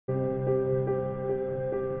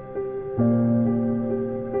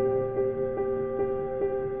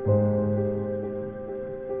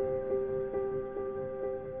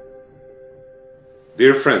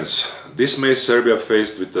Dear friends, this May Serbia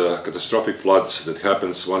faced with the catastrophic floods that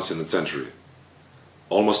happens once in a century.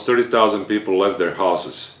 Almost 30,000 people left their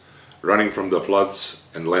houses, running from the floods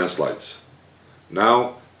and landslides.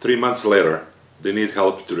 Now, 3 months later, they need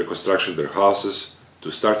help to reconstruct their houses, to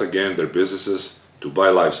start again their businesses, to buy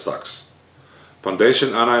livestock.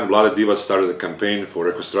 Foundation Anna and Vlade Divac started a campaign for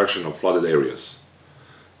reconstruction of flooded areas.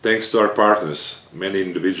 Thanks to our partners, many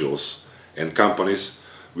individuals and companies,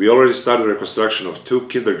 we already started reconstruction of 2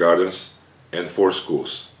 kindergartens and 4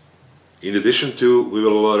 schools. In addition to, we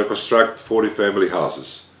will reconstruct 40 family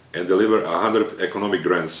houses and deliver 100 economic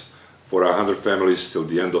grants for 100 families till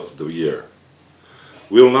the end of the year.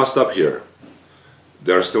 We will not stop here.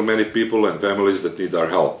 There are still many people and families that need our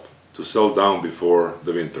help to settle down before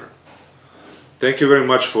the winter. Thank you very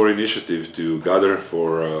much for the initiative to gather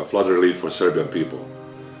for flood relief for Serbian people.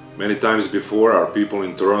 Many times before, our people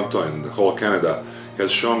in Toronto and the whole Canada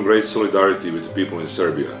has shown great solidarity with the people in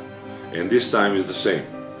Serbia, and this time is the same.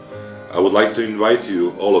 I would like to invite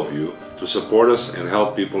you, all of you, to support us and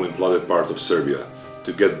help people in flooded part of Serbia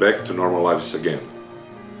to get back to normal lives again.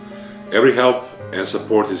 Every help and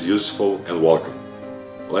support is useful and welcome.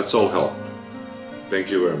 Let's all help.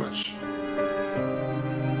 Thank you very much.